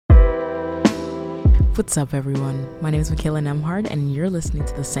What's up, everyone? My name is Michaela Nemhard, and you're listening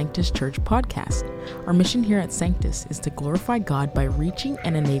to the Sanctus Church podcast. Our mission here at Sanctus is to glorify God by reaching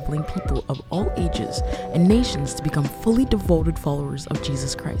and enabling people of all ages and nations to become fully devoted followers of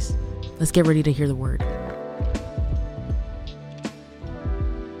Jesus Christ. Let's get ready to hear the word.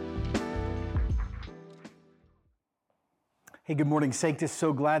 Hey, good morning, Sanctus.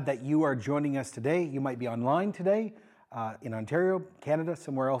 So glad that you are joining us today. You might be online today in Ontario, Canada,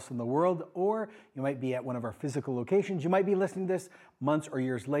 somewhere else in the world, or you might be at one of our physical locations. You might be listening to this months or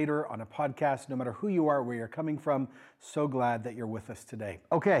years later on a podcast. No matter who you are, where you're coming from, so glad that you're with us today.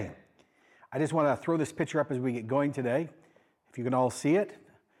 Okay, I just want to throw this picture up as we get going today. If you can all see it,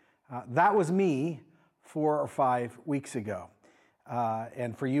 that was me 4 or 5 weeks ago.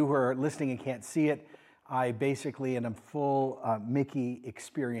 And for you who are listening and can't see it, I basically am full Mickey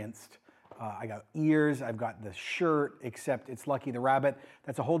experienced. I got ears, I've got the shirt, except it's Lucky the Rabbit.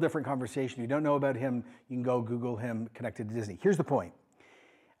 That's a whole different conversation. If you don't know about him, you can go Google him connected to Disney. Here's the point.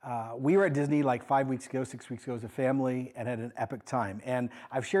 We were at Disney like 5 weeks ago, 6 weeks ago as a family and had an epic time. And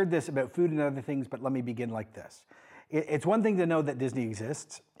I've shared this about food and other things, but let me begin like this. It's one thing to know that Disney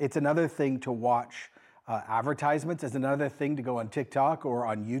exists. It's another thing to watch advertisements. It's another thing to go on TikTok or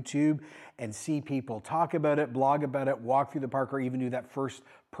on YouTube and see people talk about it, blog about it, walk through the park, or even do that first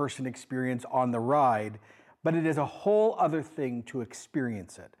person experience on the ride. But it is a whole other thing to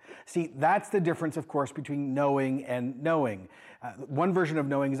experience it. See, that's the difference, of course, between knowing and knowing. One version of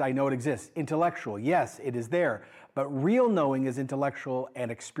knowing is I know it exists. Intellectual, yes, it is there. But real knowing is intellectual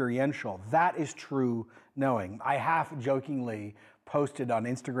and experiential. That is true knowing. I half jokingly posted on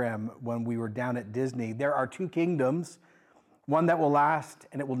Instagram when we were down at Disney, there are two kingdoms, one that will last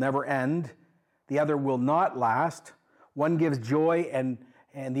and it will never end. The other will not last. One gives joy and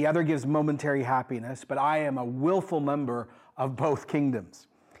the other gives momentary happiness, but I am a willful member of both kingdoms.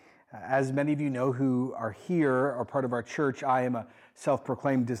 As many of you know who are here or part of our church, I am a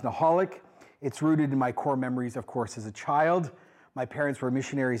self-proclaimed Disneyaholic. It's rooted in my core memories, of course, as a child. My parents were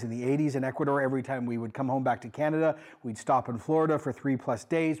missionaries in the 80s in Ecuador. Every time we would come home back to Canada, we'd stop in Florida for 3+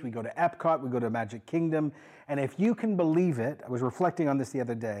 days. We'd go to Epcot, we'd go to Magic Kingdom. And if you can believe it, I was reflecting on this the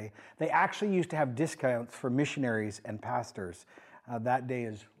other day, they actually used to have discounts for missionaries and pastors. That day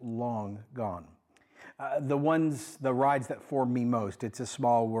is long gone. The rides that form me most, It's a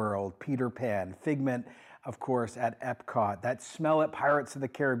Small World, Peter Pan, Figment, of course, at Epcot, that smell at Pirates of the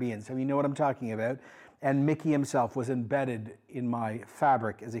Caribbean. So you know what I'm talking about. And Mickey himself was embedded in my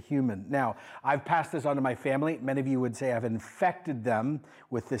fabric as a human. Now, I've passed this on to my family. Many of you would say I've infected them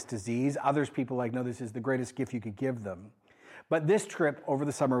with this disease. Others, people like, no, this is the greatest gift you could give them. But this trip over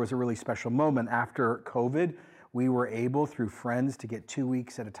the summer was a really special moment. After COVID, we were able, through friends, to get 2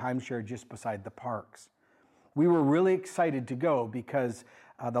 weeks at a timeshare just beside the parks. We were really excited to go because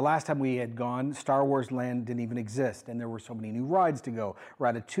the last time we had gone, Star Wars Land didn't even exist, and there were so many new rides to go.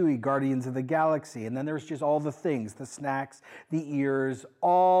 Ratatouille, Guardians of the Galaxy, and then there's just all the things, the snacks, the ears,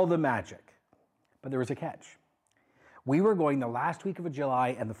 all the magic. But there was a catch. We were going the last week of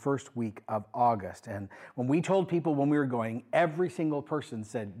July and the first week of August, and when we told people when we were going, every single person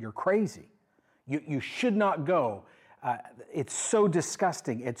said, "You're crazy. You should not go. It's so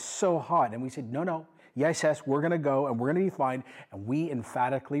disgusting. It's so hot." And we said, no. Yes, we're going to go and we're going to be fine. And we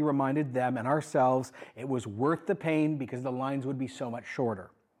emphatically reminded them and ourselves it was worth the pain because the lines would be so much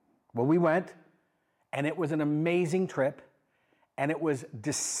shorter. Well, we went, and it was an amazing trip, and it was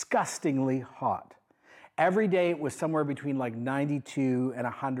disgustingly hot. Every day it was somewhere between like 92 and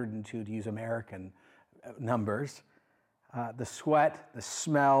 102, to use American numbers. The sweat, the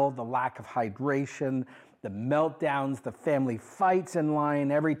smell, the lack of hydration, the meltdowns, the family fights in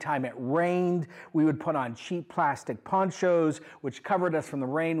line. Every time it rained, we would put on cheap plastic ponchos, which covered us from the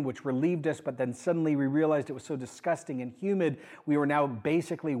rain, which relieved us, but then suddenly we realized it was so disgusting and humid, we were now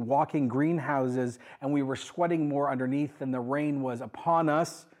basically walking greenhouses, and we were sweating more underneath than the rain was upon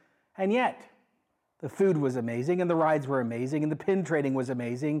us. And yet, the food was amazing, and the rides were amazing, and the pin trading was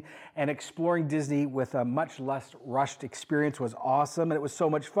amazing, and exploring Disney with a much less rushed experience was awesome, and it was so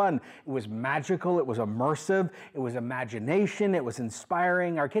much fun. It was magical, it was immersive, it was imagination, it was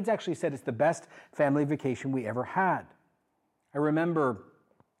inspiring. Our kids actually said it's the best family vacation we ever had. I remember,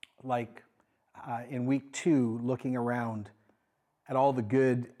 in week 2, looking around at all the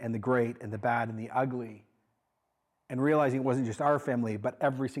good and the great and the bad and the ugly, and realizing it wasn't just our family, but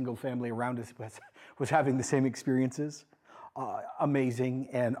every single family around us was having the same experiences. Amazing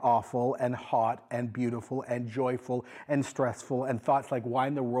and awful and hot and beautiful and joyful and stressful and thoughts like, why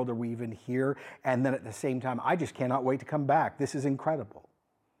in the world are we even here? And then at the same time, I just cannot wait to come back. This is incredible.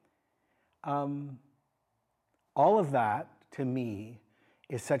 All of that, to me,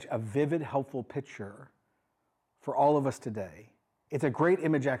 is such a vivid, helpful picture for all of us today. It's a great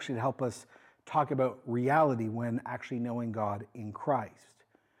image actually to help us talk about reality when actually knowing God in Christ.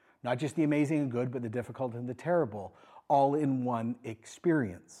 Not just the amazing and good, but the difficult and the terrible, all in one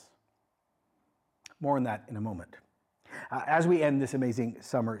experience. More on that in a moment. As we end this amazing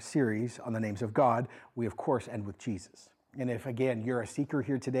summer series on the names of God, we of course end with Jesus. And if, again, you're a seeker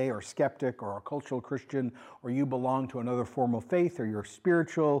here today, or a skeptic, or a cultural Christian, or you belong to another form of faith, or you're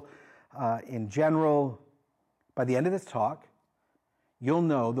spiritual in general, by the end of this talk, you'll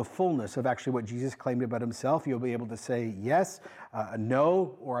know the fullness of actually what Jesus claimed about himself. You'll be able to say yes,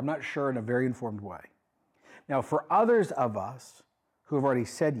 no, or I'm not sure in a very informed way. Now, for others of us who have already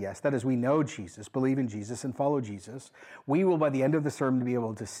said yes, that is, we know Jesus, believe in Jesus, and follow Jesus, we will, by the end of the sermon, be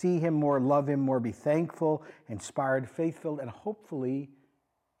able to see him more, love him more, be thankful, inspired, faith-filled, and hopefully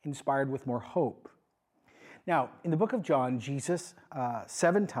inspired with more hope. Now, in the book of John, Jesus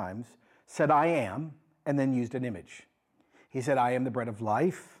 7 times said, "I am," and then used an image. He said, "I am the bread of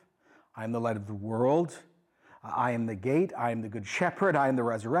life. I am the light of the world. I am the gate. I am the good shepherd. I am the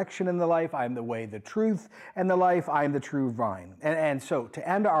resurrection and the life. I am the way, the truth, and the life. I am the true vine." And so to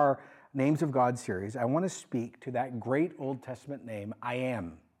end our Names of God series, I want to speak to that great Old Testament name, I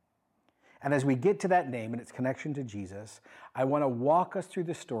am. And as we get to that name and its connection to Jesus, I want to walk us through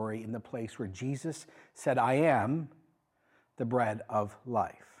the story in the place where Jesus said, "I am the bread of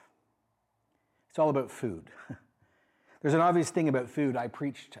life." It's all about food. There's an obvious thing about food. I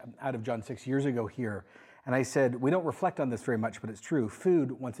preached out of John 6 years ago here, and I said, we don't reflect on this very much, but it's true.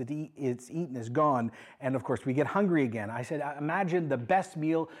 Food, once it's eaten, is gone, and of course we get hungry again. I said, imagine the best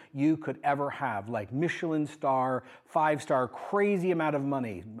meal you could ever have, like Michelin star, 5-star, crazy amount of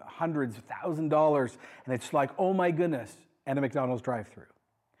money, hundreds, $1,000, and it's like, oh my goodness, and a McDonald's drive-thru.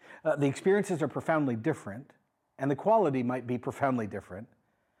 The experiences are profoundly different, and the quality might be profoundly different,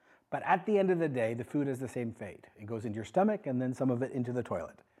 but at the end of the day, the food has the same fate. It goes into your stomach, and then some of it into the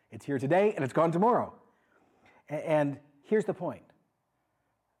toilet. It's here today, and it's gone tomorrow. And here's the point.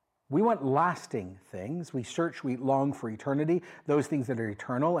 We want lasting things. We search, we long for eternity, those things that are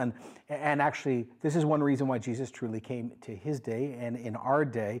eternal. And actually, this is one reason why Jesus truly came to his day and in our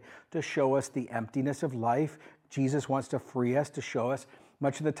day to show us the emptiness of life. Jesus wants to free us, to show us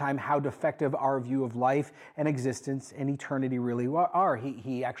much of the time how defective our view of life and existence and eternity really are.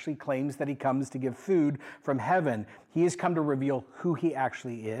 He actually claims that he comes to give food from heaven. He has come to reveal who he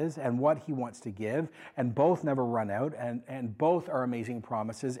actually is and what he wants to give, and both never run out, and both are amazing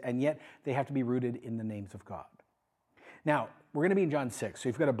promises, and yet they have to be rooted in the names of God. Now, we're going to be in John 6, so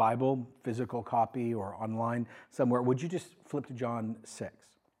if you've got a Bible, physical copy, or online somewhere, would you just flip to John 6?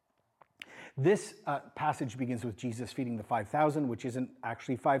 This passage begins with Jesus feeding the 5,000, which isn't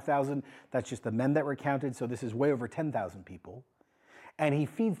actually 5,000. That's just the men that were counted. So this is way over 10,000 people. And he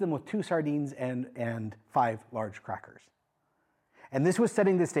feeds them with 2 sardines and 5 large crackers. And this was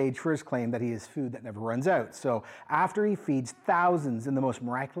setting the stage for his claim that he is food that never runs out. So after he feeds thousands in the most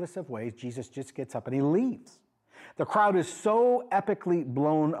miraculous of ways, Jesus just gets up and he leaves. The crowd is so epically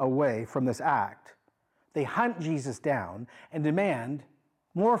blown away from this act, they hunt Jesus down and demand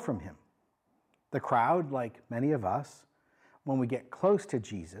more from him. The crowd, like many of us, when we get close to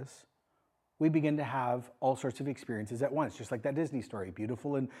Jesus, we begin to have all sorts of experiences at once, just like that Disney story,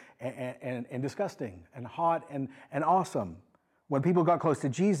 beautiful and disgusting and hot and awesome. When people got close to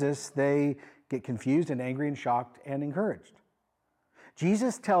Jesus, they get confused and angry and shocked and encouraged.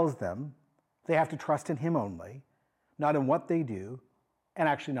 Jesus tells them they have to trust in him only, not in what they do, and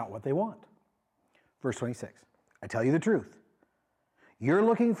actually not what they want. Verse 26, I tell you the truth. You're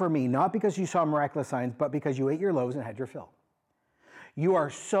looking for me not because you saw miraculous signs, but because you ate your loaves and had your fill. You are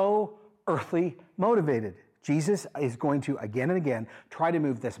so earthly motivated. Jesus is going to, again and again, try to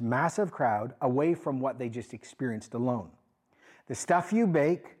move this massive crowd away from what they just experienced alone. The stuff you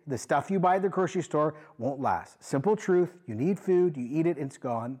bake, the stuff you buy at the grocery store won't last. Simple truth, you need food, you eat it, it's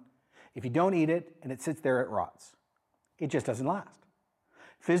gone. If you don't eat it and it sits there, it rots. It just doesn't last.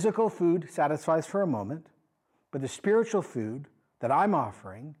 Physical food satisfies for a moment, but the spiritual food that I'm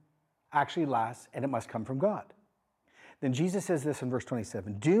offering actually lasts, and it must come from God. Then Jesus says this in verse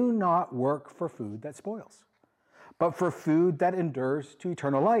 27, do not work for food that spoils, but for food that endures to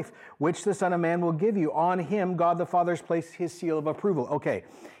eternal life, which the Son of Man will give you. On him, God the Father has placed his seal of approval. Okay,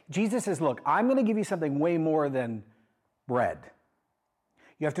 Jesus says, look, I'm going to give you something way more than bread.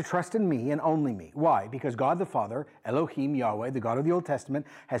 You have to trust in me and only me. Why? Because God the Father, Elohim, Yahweh, the God of the Old Testament,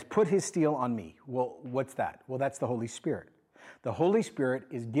 has put his seal on me. Well, what's that? Well, that's the Holy Spirit. The Holy Spirit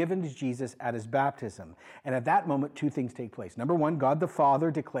is given to Jesus at his baptism. And at that moment, 2 things take place. Number 1, God the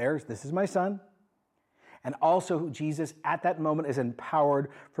Father declares, this is my Son. And also Jesus at that moment is empowered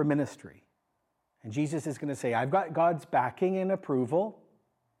for ministry. And Jesus is going to say, I've got God's backing and approval.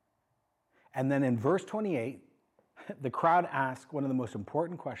 And then in verse 28, the crowd asks one of the most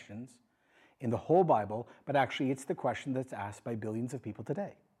important questions in the whole Bible, but actually it's the question that's asked by billions of people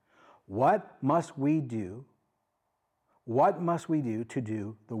today. What must we do? What must we do to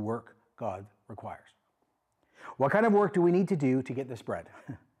do the work God requires? What kind of work do we need to do to get this bread?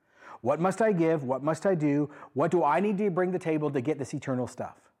 What must I give? What must I do? What do I need to bring to the table to get this eternal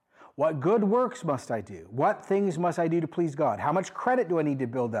stuff? What good works must I do? What things must I do to please God? How much credit do I need to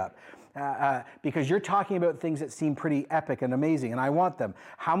build up? Because you're talking about things that seem pretty epic and amazing, and I want them.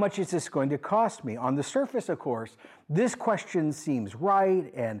 How much is this going to cost me? On the surface, of course, this question seems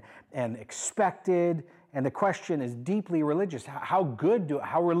right and expected, and the question is deeply religious. How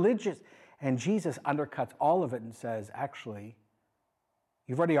religious? And Jesus undercuts all of it and says, actually,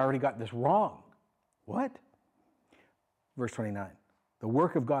 you've already got this wrong. What? Verse 29, the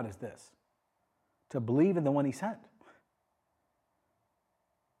work of God is this, to believe in the one he sent.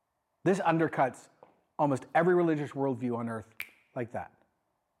 This undercuts almost every religious worldview on earth like that.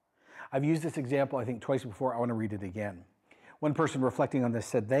 I've used this example, I think, twice before. I want to read it again. One person reflecting on this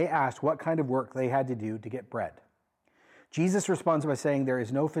said they asked what kind of work they had to do to get bread. Jesus responds by saying there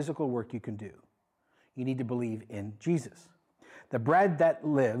is no physical work you can do. You need to believe in Jesus. The bread that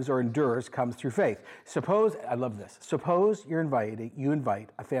lives or endures comes through faith. Suppose, I love this, suppose you invite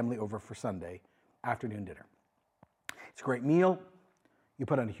a family over for Sunday afternoon dinner. It's a great meal. You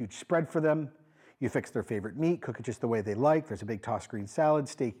put on a huge spread for them. You fix their favorite meat, cook it just the way they like. There's a big tossed green salad,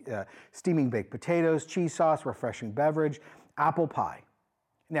 steaming baked potatoes, cheese sauce, refreshing beverage, apple pie.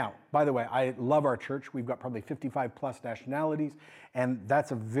 Now, by the way, I love our church. We've got probably 55 plus nationalities, and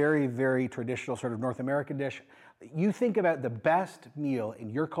that's a very, very traditional sort of North American dish. You think about the best meal in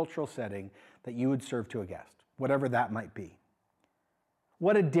your cultural setting that you would serve to a guest, whatever that might be.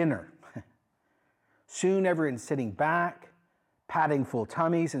 What a dinner. Soon everyone's sitting back, patting full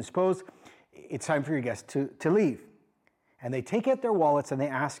tummies, and suppose it's time for your guests to leave. And they take out their wallets and they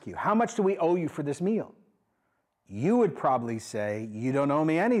ask you, how much do we owe you for this meal? You would probably say, you don't owe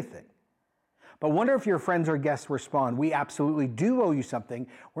me anything. But wonder if your friends or guests respond, we absolutely do owe you something.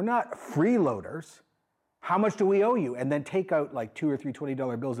 We're not freeloaders. How much do we owe you? And then take out like $2 or $3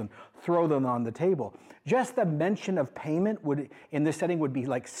 $20 bills and throw them on the table. Just the mention of payment in this setting would be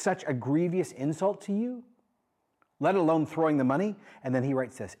like such a grievous insult to you, let alone throwing the money. And then he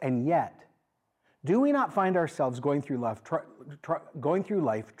writes this, and yet, do we not find ourselves going through life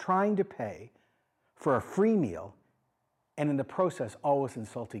trying to pay for a free meal and in the process always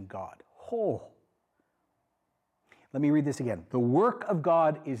insulting God? Oh. Let me read this again. The work of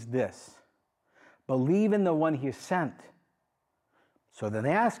God is this. Believe in the one he has sent. So then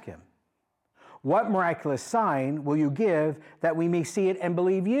they ask him, what miraculous sign will you give that we may see it and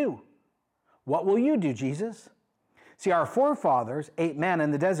believe you? What will you do, Jesus? See, our forefathers ate manna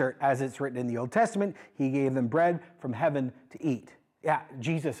in the desert, as it's written in the Old Testament. He gave them bread from heaven to eat. Yeah,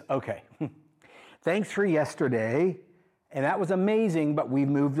 Jesus, okay. Thanks for yesterday. And that was amazing, but we've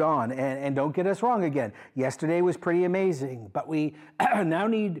moved on. And don't get us wrong again. Yesterday was pretty amazing, but we now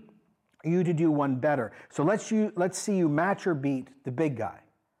need you to do one better. So let's see you match or beat the big guy.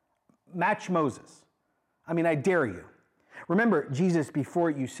 Match Moses. I mean, I dare you. Remember, Jesus, before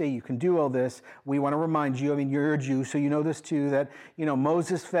you say you can do all this, we want to remind you, I mean, you're a Jew, so you know this too, that,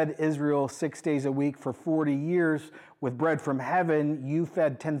 Moses fed Israel 6 days a week for 40 years with bread from heaven. You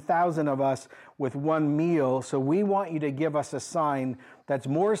fed 10,000 of us with one meal. So we want you to give us a sign that's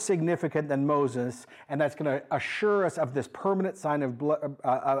more significant than Moses, and that's going to assure us of this permanent sign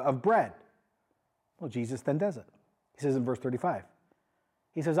of bread. Well, Jesus then does it. He says in verse 35,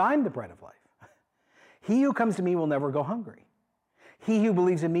 he says, I'm the bread of life. He who comes to me will never go hungry. He who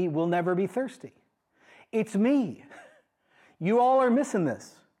believes in me will never be thirsty. It's me. You all are missing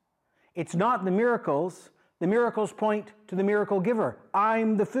this. It's not the miracles. The miracles point to the miracle giver.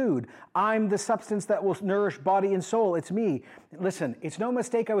 I'm the food. I'm the substance that will nourish body and soul. It's me. Listen, it's no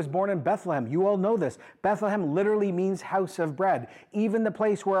mistake I was born in Bethlehem. You all know this. Bethlehem literally means house of bread. Even the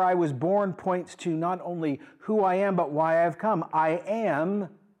place where I was born points to not only who I am, but why I've come. I am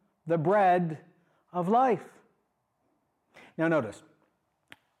the bread of life. Now notice,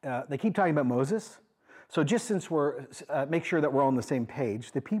 they keep talking about Moses. So just since make sure that we're all on the same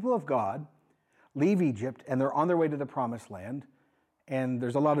page, the people of God leave Egypt and they're on their way to the promised land. And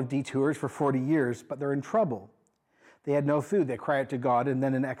there's a lot of detours for 40 years, but they're in trouble. They had no food. They cry out to God. And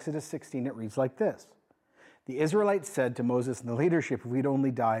then in Exodus 16, it reads like this. The Israelites said to Moses and the leadership, if we'd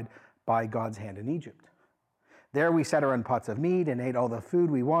only died by God's hand in Egypt. There we sat around pots of meat and ate all the food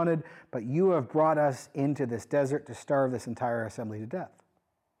we wanted, but you have brought us into this desert to starve this entire assembly to death.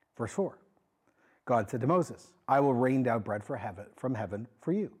 Verse 4, God said to Moses, I will rain down bread from heaven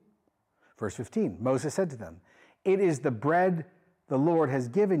for you. Verse 15, Moses said to them, it is the bread the Lord has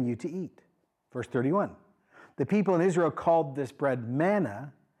given you to eat. Verse 31, the people in Israel called this bread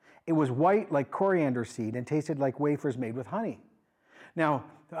manna. It was white like coriander seed and tasted like wafers made with honey. Now,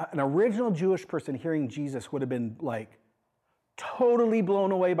 an original Jewish person hearing Jesus would have been like totally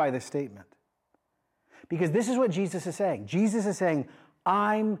blown away by this statement. Because this is what Jesus is saying. Jesus is saying,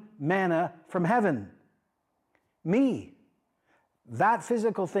 I'm manna from heaven. Me. That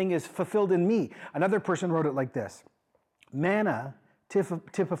physical thing is fulfilled in me. Another person wrote it like this. Manna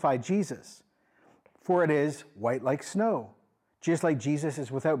typified Jesus, for it is white like snow. Just like Jesus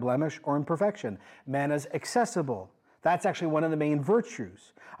is without blemish or imperfection. Manna's accessible. That's actually one of the main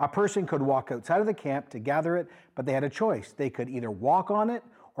virtues. A person could walk outside of the camp to gather it, but they had a choice. They could either walk on it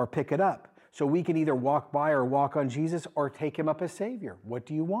or pick it up. So we can either walk by or walk on Jesus or take him up as Savior. What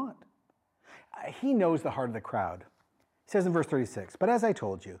do you want? He knows the heart of the crowd. He says in verse 36, but as I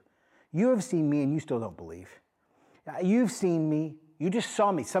told you, you have seen me and you still don't believe. You've seen me. You just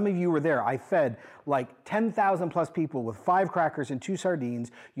saw me. Some of you were there. I fed like 10,000 plus people with 5 crackers and 2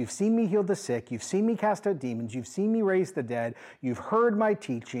 sardines. You've seen me heal the sick. You've seen me cast out demons. You've seen me raise the dead. You've heard my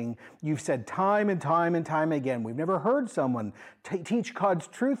teaching. You've said time and time and time again. We've never heard someone teach God's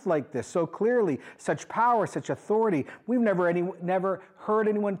truth like this so clearly, such power, such authority. We've never heard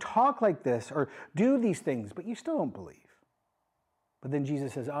anyone talk like this or do these things, but you still don't believe. But then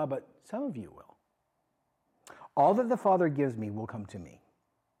Jesus says, but some of you will. All that the Father gives me will come to me,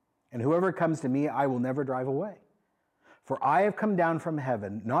 and whoever comes to me, I will never drive away. For I have come down from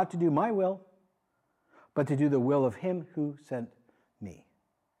heaven, not to do my will, but to do the will of him who sent me.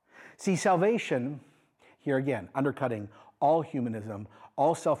 See, salvation, here again, undercutting all humanism,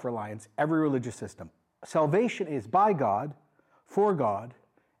 all self-reliance, every religious system. Salvation is by God, for God,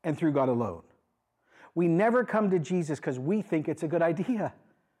 and through God alone. We never come to Jesus because we think it's a good idea.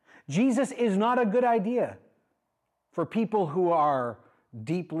 Jesus is not a good idea. For people who are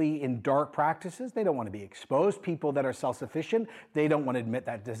deeply in dark practices, they don't want to be exposed. People that are self-sufficient, they don't want to admit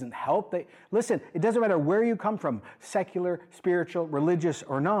that doesn't help. Listen, it doesn't matter where you come from, secular, spiritual, religious,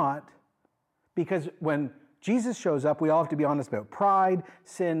 or not, because when Jesus shows up, we all have to be honest about pride,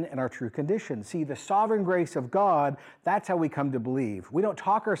 sin, and our true condition. See, the sovereign grace of God, that's how we come to believe. We don't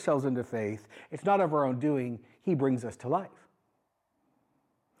talk ourselves into faith. It's not of our own doing. He brings us to life.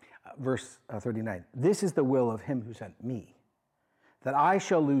 Verse 39, this is the will of him who sent me, that I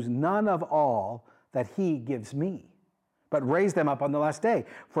shall lose none of all that he gives me, but raise them up on the last day.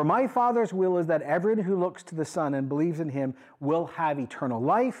 For my Father's will is that everyone who looks to the Son and believes in him will have eternal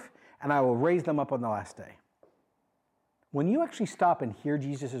life, and I will raise them up on the last day. When you actually stop and hear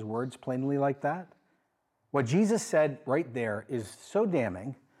Jesus' words plainly like that, what Jesus said right there is so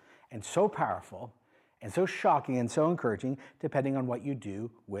damning and so powerful and so shocking and so encouraging, depending on what you do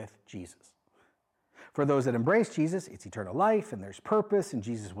with Jesus. For those that embrace Jesus, it's eternal life, and there's purpose, and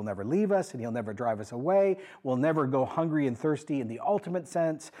Jesus will never leave us, and he'll never drive us away. We'll never go hungry and thirsty in the ultimate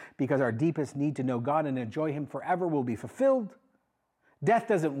sense, because our deepest need to know God and enjoy him forever will be fulfilled. Death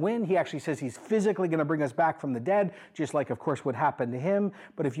doesn't win. He actually says he's physically going to bring us back from the dead, just like, of course, what happened to him.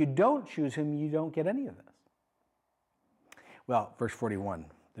 But if you don't choose him, you don't get any of this. Well, verse 41.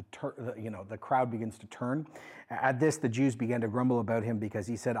 The crowd begins to turn. At this, the Jews began to grumble about him because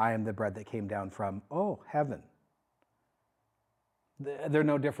he said, I am the bread that came down from, heaven. They're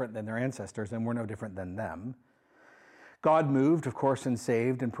no different than their ancestors, and we're no different than them. God moved, of course, and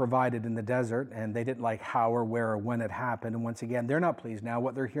saved and provided in the desert, and they didn't like how or where or when it happened. And once again, they're not pleased now.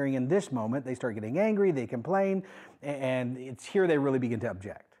 What they're hearing in this moment, they start getting angry, they complain, and it's here they really begin to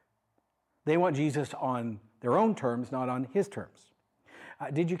object. They want Jesus on their own terms, not on his terms.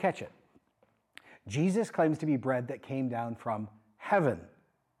 Did you catch it? Jesus claims to be bread that came down from heaven.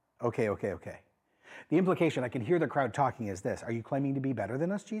 Okay. The implication, I can hear the crowd talking, is this. Are you claiming to be better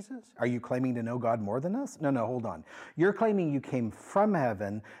than us, Jesus? Are you claiming to know God more than us? No, hold on. You're claiming you came from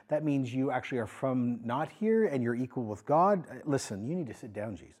heaven. That means you actually are from not here and you're equal with God. Listen, you need to sit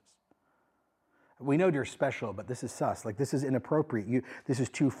down, Jesus. We know you're special, but this is sus. Like, this is inappropriate. This is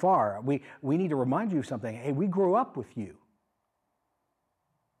too far. We need to remind you of something. Hey, we grew up with you.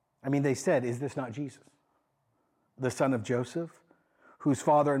 I mean, they said, is this not Jesus, the son of Joseph, whose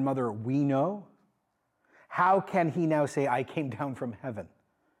father and mother we know? How can he now say, I came down from heaven?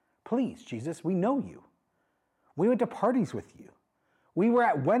 Please, Jesus, we know you. We went to parties with you. We were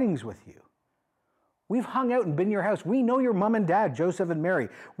at weddings with you. We've hung out and been in your house. We know your mom and dad, Joseph and Mary.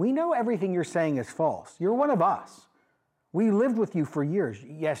 We know everything you're saying is false. You're one of us. We lived with you for years.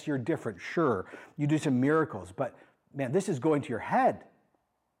 Yes, you're different, sure. You do some miracles, but man, this is going to your head.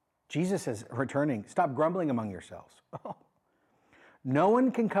 Jesus is returning. Stop grumbling among yourselves. No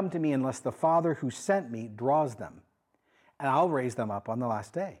one can come to me unless the Father who sent me draws them, and I'll raise them up on the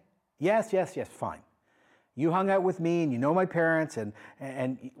last day. Yes, fine. You hung out with me and you know my parents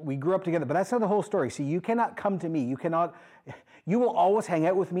and we grew up together, but that's not the whole story. See, you cannot come to me. You will always hang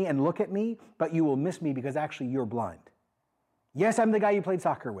out with me and look at me, but you will miss me because actually you're blind. Yes, I'm the guy you played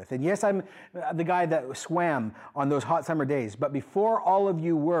soccer with. And yes, I'm the guy that swam on those hot summer days. But before all of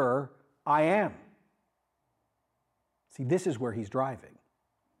you were, I am. See, this is where he's driving.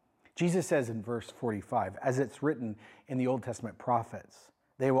 Jesus says in verse 45, as it's written in the Old Testament prophets,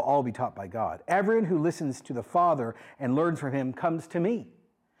 they will all be taught by God. Everyone who listens to the Father and learns from him comes to me.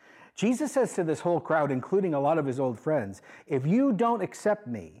 Jesus says to this whole crowd, including a lot of his old friends, if you don't accept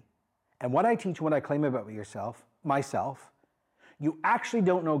me and what I teach and what I claim about myself, you actually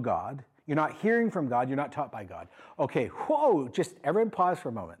don't know God. You're not hearing from God. You're not taught by God. Okay, whoa, just everyone pause for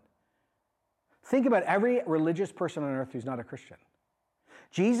a moment. Think about every religious person on earth who's not a Christian.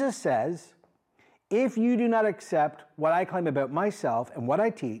 Jesus says, if you do not accept what I claim about myself and what I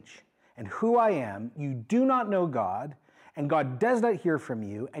teach and who I am, you do not know God, and God does not hear from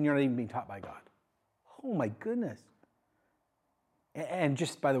you, and you're not even being taught by God. Oh my goodness. And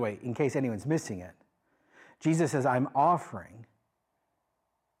just, by the way, in case anyone's missing it, Jesus says, I'm offering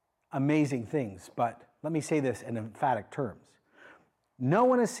amazing things, but let me say this in emphatic terms. No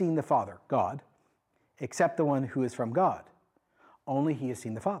one has seen the Father, God, except the one who is from God. Only he has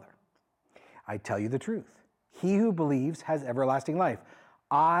seen the Father. I tell you the truth. He who believes has everlasting life.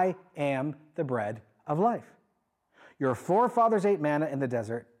 I am the bread of life. Your forefathers ate manna in the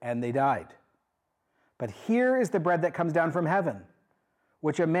desert, and they died. But here is the bread that comes down from heaven,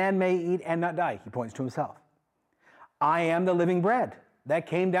 which a man may eat and not die. He points to himself. I am the living bread that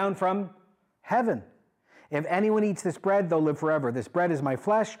came down from heaven. If anyone eats this bread, they'll live forever. This bread is my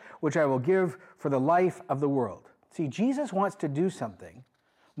flesh, which I will give for the life of the world. See, Jesus wants to do something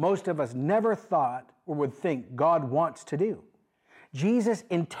most of us never thought or would think God wants to do. Jesus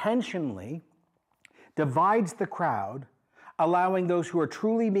intentionally divides the crowd, allowing those who are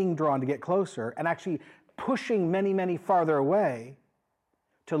truly being drawn to get closer and actually pushing many, many farther away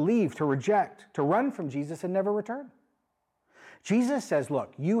to leave, to reject, to run from Jesus and never return. Jesus says,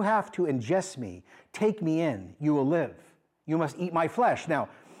 look, you have to ingest me, take me in, you will live. You must eat my flesh. Now,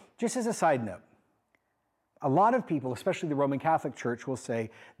 just as a side note, a lot of people, especially the Roman Catholic Church, will say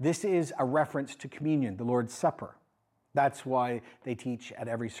this is a reference to communion, the Lord's Supper. That's why they teach at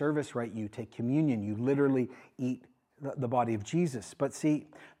every service, right? You take communion, you literally eat the body of Jesus. But see,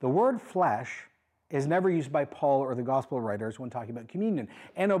 the word flesh is never used by Paul or the gospel writers when talking about communion.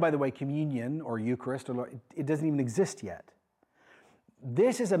 And oh, by the way, communion or Eucharist, it doesn't even exist yet.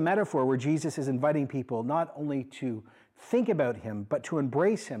 This is a metaphor where Jesus is inviting people not only to think about him, but to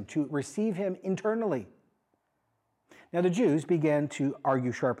embrace him, to receive him internally. Now, the Jews began to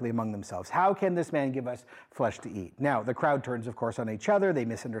argue sharply among themselves. How can this man give us flesh to eat? Now, the crowd turns, of course, on each other. They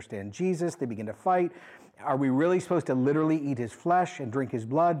misunderstand Jesus. They begin to fight. Are we really supposed to literally eat his flesh and drink his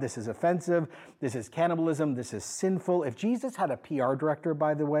blood? This is offensive. This is cannibalism. This is sinful. If Jesus had a PR director,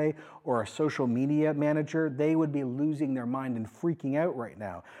 by the way, or a social media manager, they would be losing their mind and freaking out right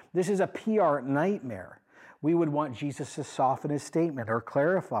now. This is a PR nightmare. We would want Jesus to soften his statement or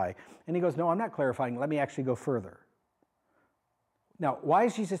clarify. And he goes, no, I'm not clarifying. Let me actually go further. Now, why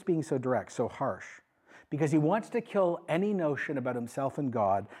is Jesus being so direct, so harsh? Because he wants to kill any notion about himself and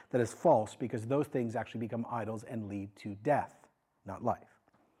God that is false, because those things actually become idols and lead to death, not life.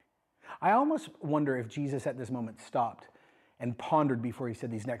 I almost wonder if Jesus at this moment stopped and pondered before he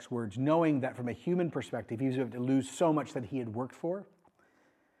said these next words, knowing that from a human perspective, he was going to lose so much that he had worked for.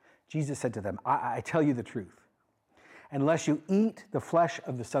 Jesus said to them, I tell you the truth. Unless you eat the flesh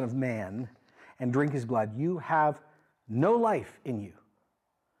of the Son of Man and drink his blood, you have no life in you.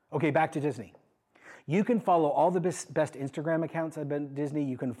 Okay, back to Disney. You can follow all the best Instagram accounts at Disney.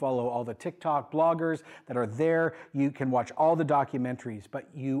 You can follow all the TikTok bloggers that are there. You can watch all the documentaries, but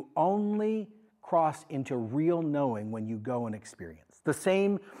you only cross into real knowing when you go and experience. The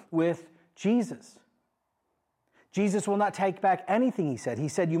same with Jesus. Jesus will not take back anything he said. He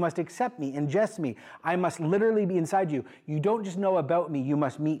said, you must accept me, ingest me. I must literally be inside you. You don't just know about me, you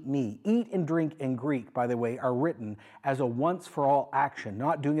must meet me. Eat and drink in Greek, by the way, are written as a once-for-all action,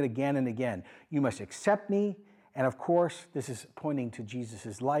 not doing it again and again. You must accept me, and of course, this is pointing to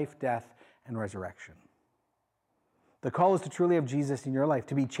Jesus' life, death, and resurrection. The call is to truly have Jesus in your life,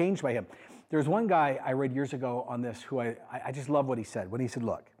 to be changed by him. There's one guy I read years ago on this who I just love what he said. When he said,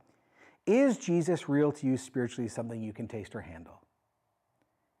 look, is Jesus real to you spiritually, something you can taste or handle?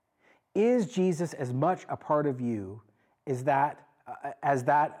 Is Jesus as much a part of you as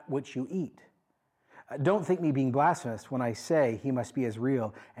that which you eat? Don't think me being blasphemous when I say he must be as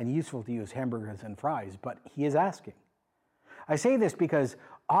real and useful to you as hamburgers and fries, but he is asking. I say this because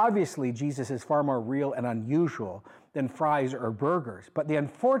obviously Jesus is far more real and unusual than fries or burgers. But the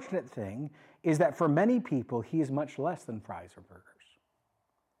unfortunate thing is that for many people, he is much less than fries or burgers.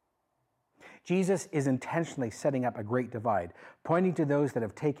 Jesus is intentionally setting up a great divide, pointing to those that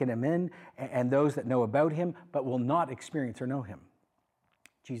have taken him in and those that know about him but will not experience or know him.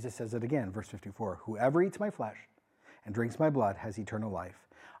 Jesus says it again, verse 54, whoever eats my flesh and drinks my blood has eternal life.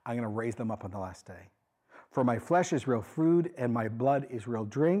 I'm going to raise them up on the last day. For my flesh is real food and my blood is real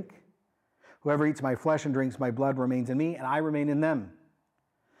drink. Whoever eats my flesh and drinks my blood remains in me and I remain in them.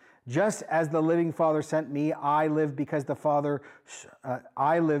 Just as the living Father sent me, I live because of the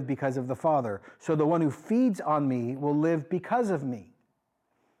Father. So the one who feeds on me will live because of me.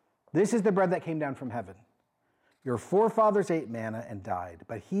 This is the bread that came down from heaven. Your forefathers ate manna and died,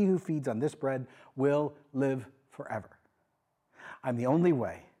 but he who feeds on this bread will live forever. I'm the only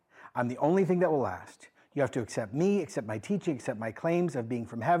way. I'm the only thing that will last. You have to accept me, accept my teaching, accept my claims of being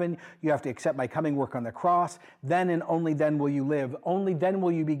from heaven. You have to accept my coming work on the cross. Then and only then will you live. Only then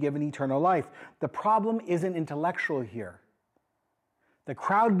will you be given eternal life. The problem isn't intellectual here. The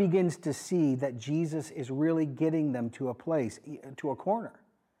crowd begins to see that Jesus is really getting them to a place, to a corner.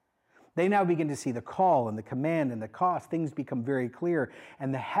 They now begin to see the call and the command and the cost. Things become very clear.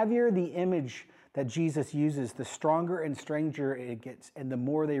 And the heavier the image that Jesus uses, the stronger and stranger it gets, and the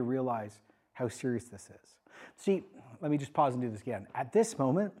more they realize how serious this is. See, let me just pause and do this again. At this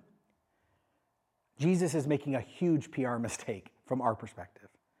moment, Jesus is making a huge PR mistake from our perspective.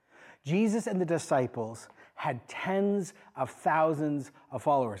 Jesus and the disciples had tens of thousands of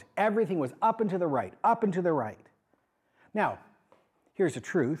followers. Everything was up and to the right, up and to the right. Now, here's the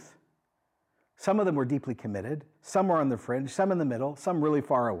truth. Some of them were deeply committed, some were on the fringe, some in the middle, some really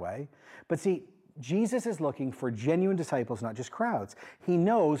far away. But see, Jesus is looking for genuine disciples, not just crowds. He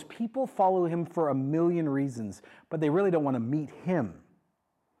knows people follow him for a million reasons, but they really don't want to meet him.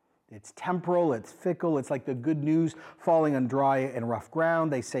 It's temporal, it's fickle, it's like the good news falling on dry and rough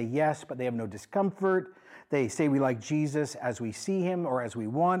ground. They say yes, but they have no discomfort. They say we like Jesus as we see him or as we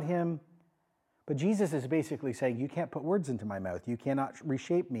want him. But Jesus is basically saying, you can't put words into my mouth. You cannot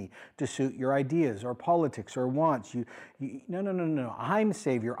reshape me to suit your ideas or politics or wants. No. I'm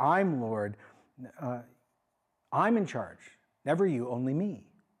Savior. I'm Lord. I'm in charge. Never you, only me.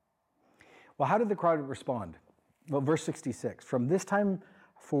 Well, how did the crowd respond? Well, verse 66, from this time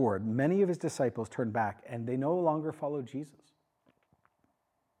forward, many of his disciples turned back and they no longer followed Jesus.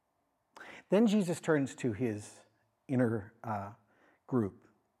 Then Jesus turns to his inner group.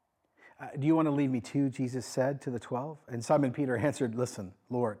 Do you want to leave me too, Jesus said to the 12? And Simon Peter answered, listen,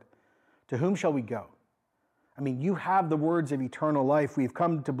 Lord, to whom shall we go? I mean, you have the words of eternal life. We've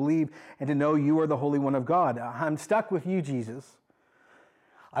come to believe and to know you are the Holy One of God. I'm stuck with you, Jesus.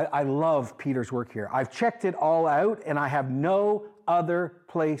 I love Peter's work here. I've checked it all out and I have no other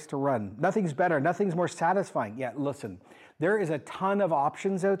place to run. Nothing's better. Nothing's more satisfying. Yeah, listen, there is a ton of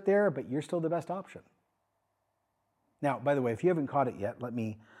options out there, but you're still the best option. Now, by the way, if you haven't caught it yet, let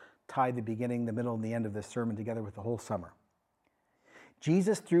me tie the beginning, the middle, and the end of this sermon together with the whole summer.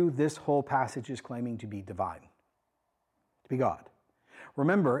 Jesus, through this whole passage, is claiming to be divine, to be God.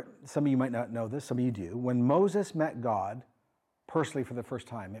 Remember, some of you might not know this, some of you do, when Moses met God personally for the first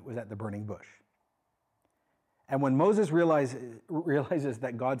time, it was at the burning bush. And when Moses realizes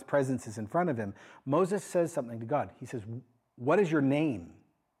that God's presence is in front of him, Moses says something to God. He says, what is your name?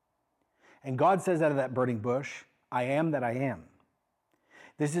 And God says out of that burning bush, I am that I am.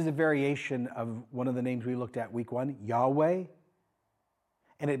 This is a variation of one of the names we looked at week 1, Yahweh.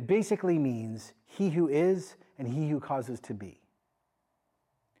 And it basically means he who is and he who causes to be.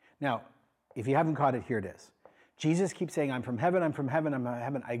 Now, if you haven't caught it, here it is. Jesus keeps saying, I'm from heaven, I'm from heaven, I'm from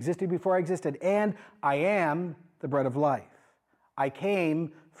heaven. I existed before I existed, and I am the bread of life. I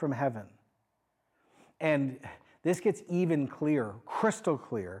came from heaven. And this gets even clearer, crystal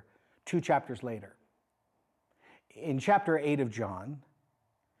clear, 2 chapters later. In chapter 8 of John,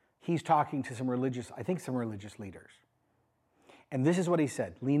 he's talking to some religious leaders. And this is what he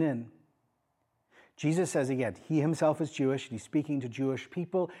said, lean in. Jesus says again, he himself is Jewish, and he's speaking to Jewish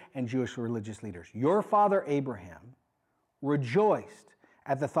people and Jewish religious leaders. Your father Abraham rejoiced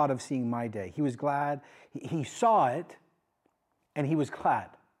at the thought of seeing my day. He was glad, he saw it, and he was glad.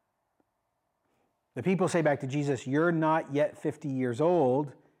 The people say back to Jesus, "You're not yet 50 years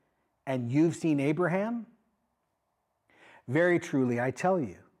old, and you've seen Abraham? Very truly, I tell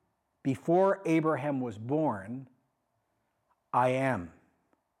you, before Abraham was born, I am."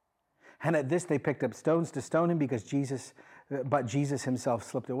 And at this, they picked up stones to stone him but Jesus himself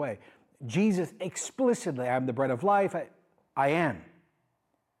slipped away. Jesus explicitly, "I am the bread of life." I am.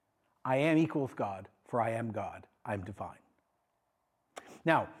 I am equal with God, for I am God. I am divine.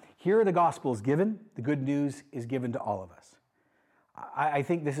 Now, here are the Gospels given. The good news is given to all of us. I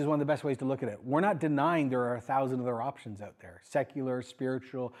think this is one of the best ways to look at it. We're not denying there are 1,000 other options out there. Secular,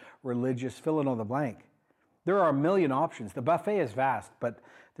 spiritual, religious, fill in the blank. There are a million options. The buffet is vast, but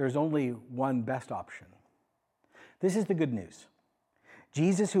there's only one best option. This is the good news.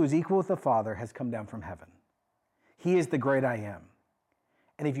 Jesus, who is equal with the Father, has come down from heaven. He is the great I am.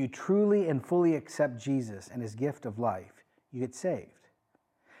 And if you truly and fully accept Jesus and his gift of life, you get saved.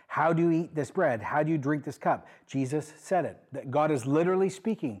 How do you eat this bread? How do you drink this cup? Jesus said it. That God is literally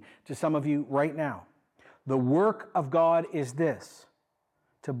speaking to some of you right now. The work of God is this,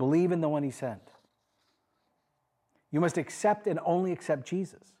 to believe in the one he sent. You must accept and only accept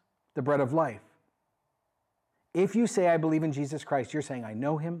Jesus, the bread of life. If you say, "I believe in Jesus Christ," you're saying, "I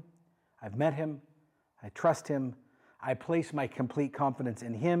know him, I've met him, I trust him, I place my complete confidence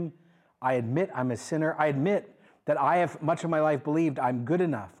in him, I admit I'm a sinner, I admit that I have much of my life believed I'm good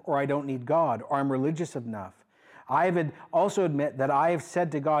enough, or I don't need God, or I'm religious enough. I also admit that I have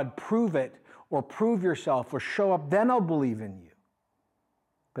said to God, prove it, or prove yourself, or show up, then I'll believe in you.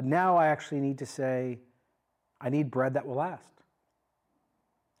 But now I actually need to say, I need bread that will last.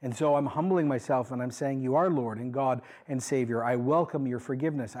 And so I'm humbling myself and I'm saying, you are Lord and God and Savior. I welcome your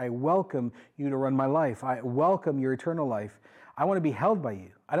forgiveness. I welcome you to run my life. I welcome your eternal life. I want to be held by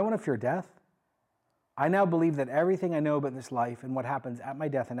you. I don't want to fear death. I now believe that everything I know about this life and what happens at my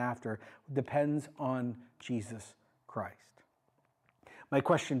death and after depends on Jesus Christ. My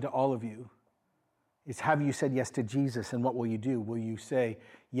question to all of you is, have you said yes to Jesus, and what will you do? Will you say,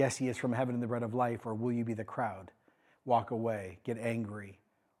 yes, he is from heaven and the bread of life, or will you be the crowd, walk away, get angry,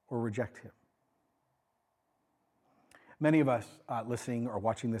 or reject him? Many of us listening or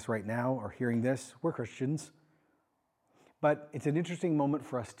watching this right now or hearing this, we're Christians, but it's an interesting moment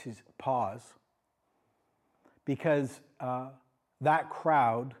for us to pause, because that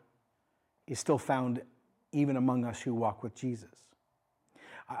crowd is still found even among us who walk with Jesus.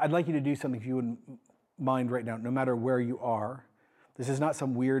 I'd like you to do something, if you wouldn't mind right now, no matter where you are. This is not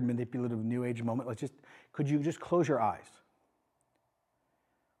some weird manipulative New Age moment. Could you just close your eyes?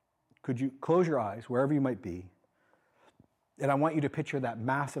 Could you close your eyes wherever you might be? And I want you to picture that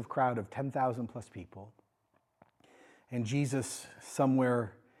massive crowd of 10,000 plus people, and Jesus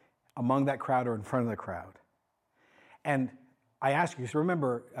somewhere among that crowd or in front of the crowd. And I ask you, so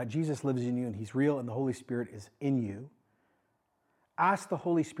remember, Jesus lives in you and he's real and the Holy Spirit is in you. Ask the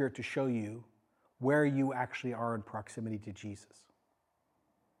Holy Spirit to show you where you actually are in proximity to Jesus.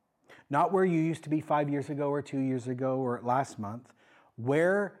 Not where you used to be 5 years ago or 2 years ago or last month.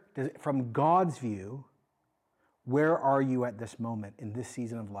 From God's view, where are you at this moment in this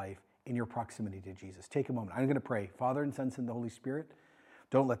season of life in your proximity to Jesus? Take a moment. I'm going to pray. Father and Son and the Holy Spirit,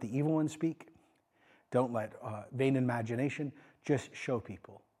 don't let the evil one speak. Don't let vain imagination. Just show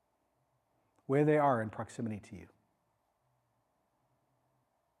people where they are in proximity to you.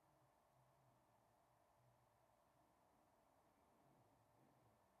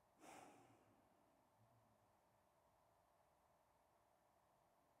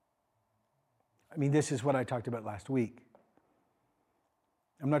 I mean, this is what I talked about last week.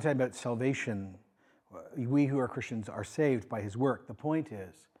 I'm not talking about salvation. We who are Christians are saved by his work. The point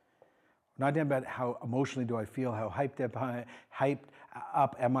is, we're not talking about how emotionally do I feel, how hyped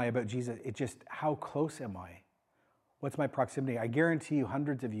up am I about Jesus. It's just, how close am I? What's my proximity? I guarantee you,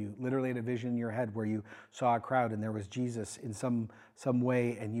 hundreds of you literally had a vision in your head where you saw a crowd and there was Jesus in some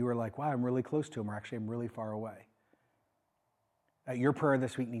way, and you were like, wow, I'm really close to him, or actually I'm really far away. Your prayer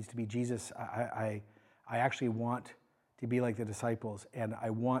this week needs to be, Jesus, I actually want to be like the disciples, and I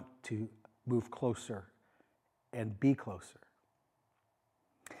want to move closer and be closer.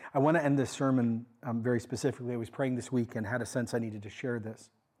 I want to end this sermon very specifically. I was praying this week and had a sense I needed to share this.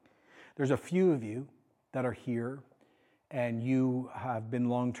 There's a few of you that are here, and you have been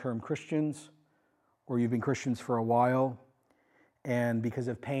long-term Christians, or you've been Christians for a while, and because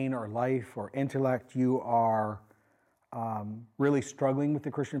of pain or life or intellect, you are really struggling with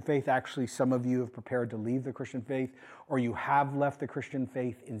the Christian faith. Actually, some of you have prepared to leave the Christian faith, or you have left the Christian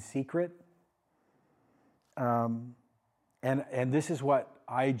faith in secret. And this is what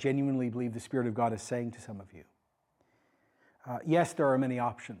I genuinely believe the Spirit of God is saying to some of you. Yes, there are many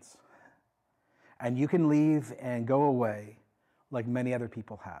options. And you can leave and go away like many other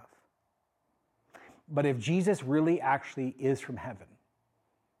people have. But if Jesus really actually is from heaven,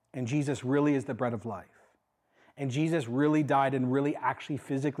 and Jesus really is the bread of life, and Jesus really died and really actually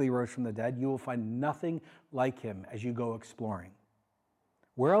physically rose from the dead, you will find nothing like him as you go exploring.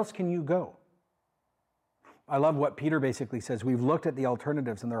 Where else can you go? I love what Peter basically says. We've looked at the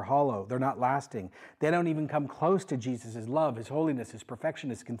alternatives and they're hollow. They're not lasting. They don't even come close to Jesus' love, his holiness, his perfection,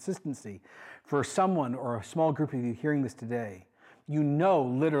 his consistency. For someone or a small group of you hearing this today, you know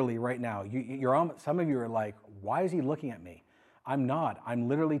literally right now, some of you are like, why is he looking at me? I'm not. I'm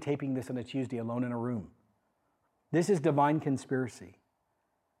literally taping this on a Tuesday alone in a room. This is divine conspiracy.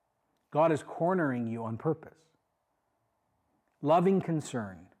 God is cornering you on purpose. Loving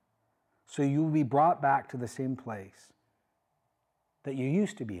concern. So you will be brought back to the same place that you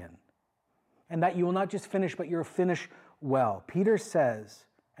used to be in. And that you will not just finish, but you'll finish well. Peter says,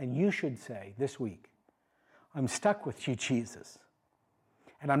 and you should say this week, I'm stuck with you, Jesus.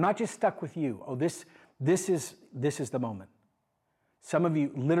 And I'm not just stuck with you. Oh, this is the moment. Some of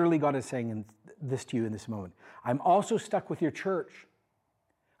you, literally God is saying this to you in this moment. I'm also stuck with your church.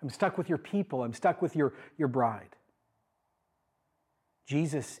 I'm stuck with your people. I'm stuck with your bride.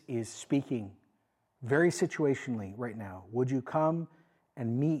 Jesus is speaking very situationally right now. Would you come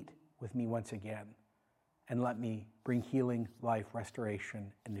and meet with me once again and let me bring healing, life,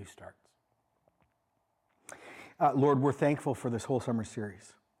 restoration, and new starts? Lord, we're thankful for this whole summer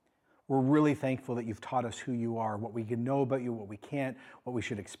series. We're really thankful that you've taught us who you are, what we can know about you, what we can't, what we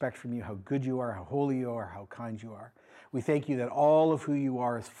should expect from you, how good you are, how holy you are, how kind you are. We thank you that all of who you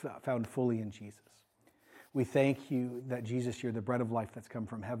are is found fully in Jesus. We thank you that, Jesus, you're the bread of life that's come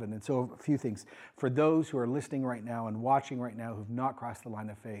from heaven. And so a few things. For those who are listening right now and watching right now who've not crossed the line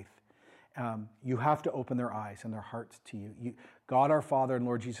of faith, you have to open their eyes and their hearts to you. God our Father and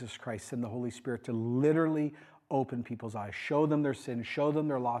Lord Jesus Christ send the Holy Spirit to literally open people's eyes, show them their sin, show them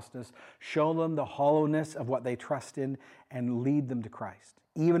their lostness, show them the hollowness of what they trust in, and lead them to Christ.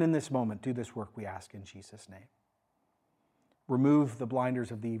 Even in this moment, do this work, we ask in Jesus' name. Remove the blinders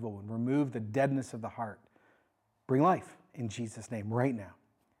of the evil one, remove the deadness of the heart. Bring life in Jesus' name right now.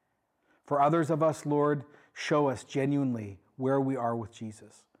 For others of us, Lord, show us genuinely where we are with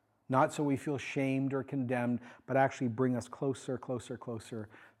Jesus. Not so we feel shamed or condemned, but actually bring us closer, closer, closer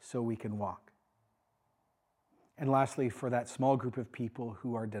so we can walk. And lastly, for that small group of people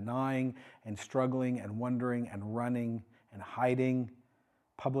who are denying and struggling and wondering and running and hiding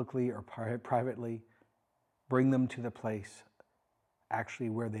publicly or privately, bring them to the place actually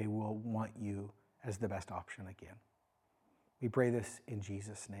where they will want you as the best option again. We pray this in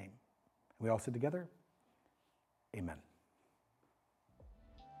Jesus' name. We all sit together. Amen.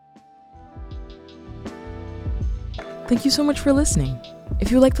 Thank you so much for listening.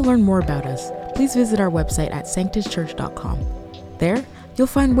 If you'd like to learn more about us, please visit our website at sanctuschurch.com. There, you'll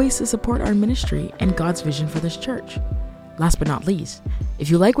find ways to support our ministry and God's vision for this church. Last but not least, if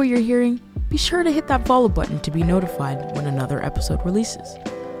you like what you're hearing, be sure to hit that follow button to be notified when another episode releases.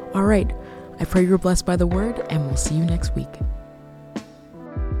 All right, I pray you're blessed by the word, and we'll see you next week.